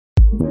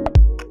Hi,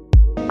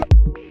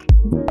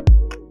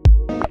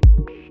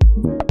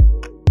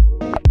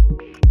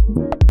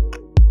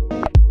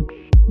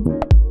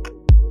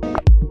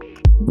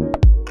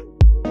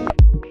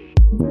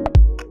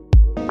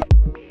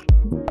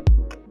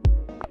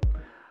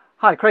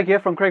 Craig here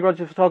from Craig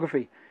Rogers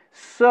Photography.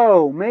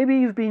 So, maybe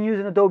you've been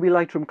using Adobe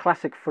Lightroom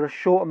Classic for a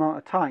short amount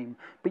of time,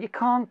 but you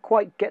can't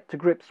quite get to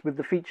grips with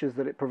the features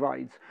that it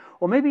provides.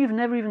 Or maybe you've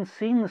never even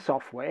seen the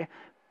software,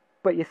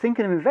 but you're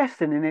thinking of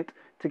investing in it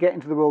to get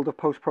into the world of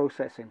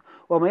post-processing.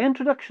 Well, my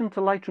introduction to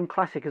Lightroom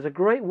Classic is a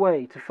great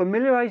way to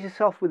familiarize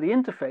yourself with the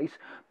interface,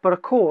 but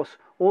of course,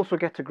 also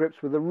get to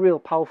grips with the real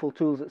powerful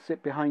tools that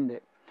sit behind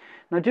it.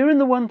 Now, during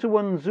the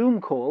one-to-one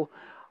Zoom call,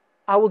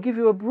 I will give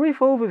you a brief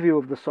overview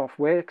of the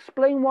software,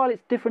 explain why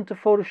it's different to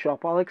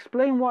Photoshop, I'll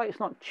explain why it's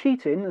not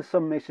cheating, as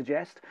some may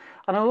suggest,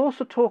 and I'll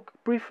also talk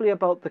briefly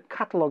about the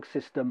catalog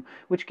system,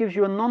 which gives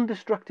you a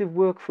non-destructive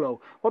workflow.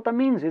 What that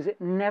means is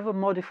it never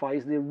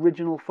modifies the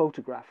original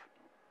photograph.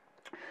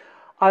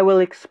 I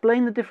will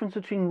explain the difference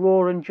between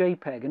RAW and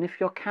JPEG, and if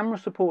your camera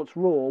supports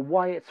RAW,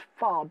 why it's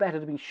far better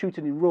to be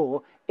shooting in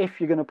RAW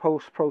if you're going to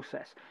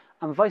post-process,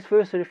 and vice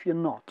versa if you're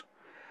not.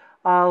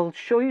 I'll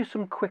show you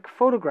some quick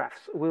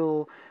photographs.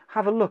 We'll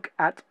have a look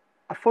at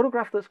a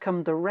photograph that's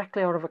come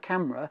directly out of a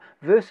camera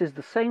versus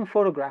the same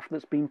photograph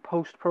that's been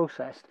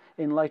post-processed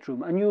in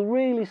Lightroom, and you'll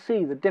really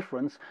see the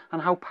difference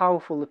and how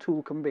powerful the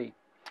tool can be.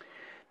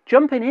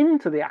 Jumping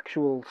into the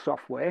actual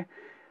software,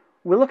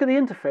 we'll look at the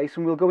interface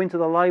and we'll go into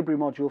the library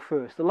module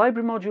first. The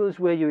library module is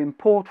where you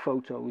import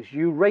photos,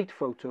 you rate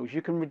photos,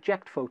 you can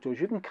reject photos,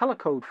 you can color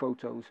code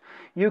photos,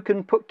 you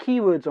can put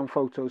keywords on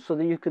photos so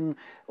that you can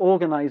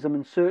organize them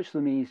and search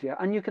them easier,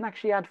 and you can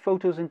actually add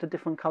photos into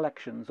different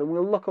collections, and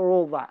we'll look at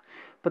all that.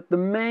 But the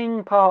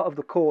main part of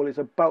the call is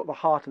about the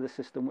heart of the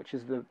system, which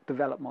is the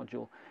develop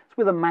module. It's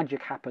where the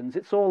magic happens.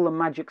 It's all the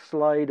magic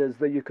sliders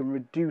that you can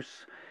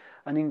reduce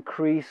and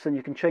increase, and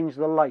you can change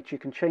the light, you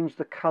can change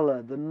the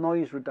color, the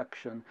noise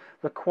reduction,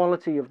 the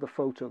quality of the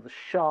photo, the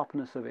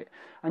sharpness of it,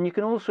 and you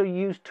can also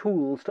use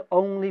tools to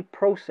only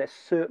process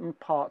certain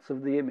parts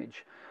of the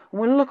image.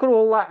 And we'll look at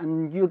all that,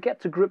 and you'll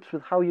get to grips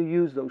with how you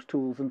use those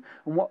tools and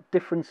what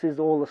differences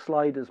all the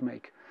sliders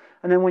make.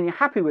 And then when you're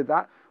happy with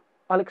that,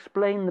 I'll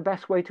explain the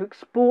best way to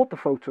export the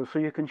photos so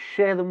you can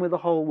share them with the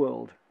whole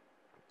world.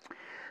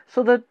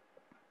 So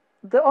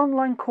the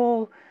online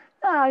call,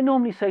 I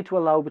normally say to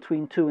allow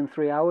between 2 and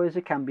 3 hours.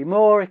 It can be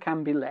more, it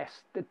can be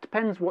less. It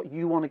depends what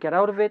you want to get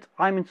out of it.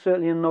 I'm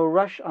certainly in no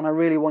rush, and I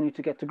really want you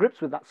to get to grips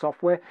with that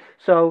software.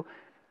 So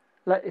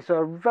it's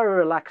a very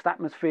relaxed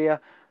atmosphere,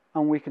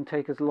 and we can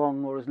take as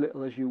long or as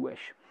little as you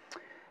wish.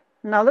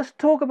 Now let's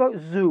talk about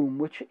Zoom,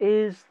 which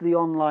is the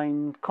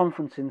online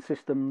conferencing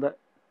system that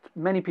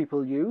many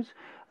people use.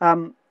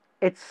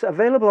 It's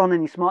available on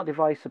any smart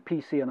device, a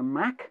PC and a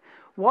Mac.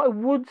 What I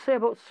would say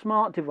about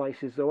smart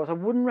devices though is I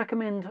wouldn't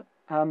recommend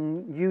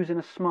using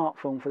a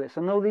smartphone for this.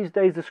 I know these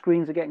days the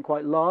screens are getting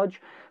quite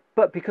large,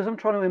 but because I'm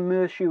trying to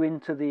immerse you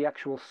into the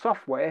actual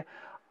software,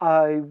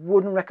 I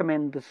wouldn't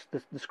recommend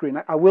the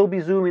screen. I will be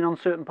zooming on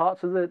certain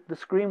parts of the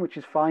screen, which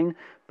is fine,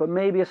 but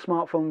maybe a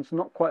smartphone's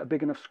not quite a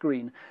big enough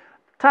screen.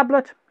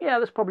 Tablet, yeah,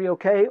 that's probably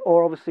okay,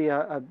 or obviously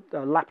a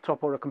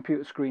laptop or a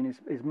computer screen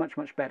is much,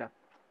 much better.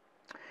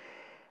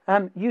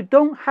 You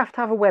don't have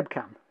to have a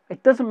webcam.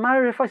 It doesn't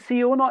matter if I see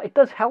you or not. It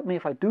does help me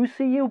if I do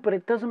see you, but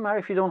it doesn't matter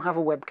if you don't have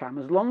a webcam.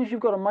 As long as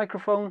you've got a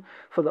microphone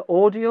for the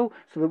audio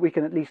so that we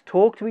can at least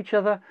talk to each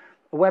other,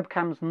 a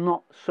webcam's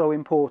not so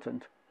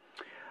important.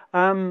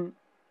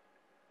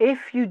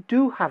 If you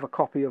do have a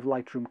copy of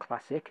Lightroom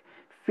Classic,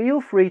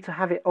 feel free to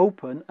have it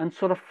open and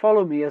sort of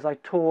follow me as I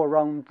tour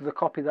around the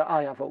copy that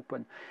I have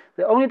open.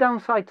 The only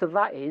downside to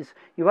that is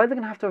you're either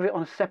going to have it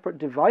on a separate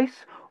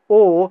device,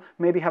 or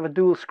maybe have a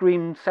dual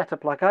screen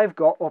setup like I've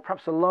got, or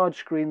perhaps a large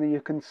screen that you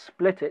can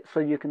split it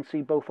so you can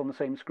see both on the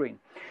same screen.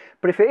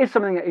 But if it is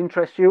something that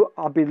interests you,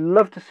 I'd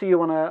love to see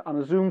you on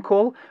a Zoom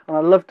call, and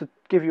I'd love to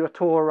give you a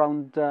tour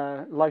around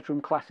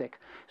Lightroom Classic.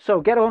 So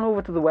get on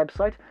over to the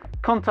website,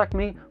 contact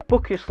me,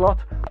 book your slot,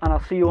 and I'll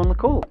see you on the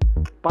call.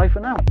 Bye for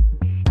now.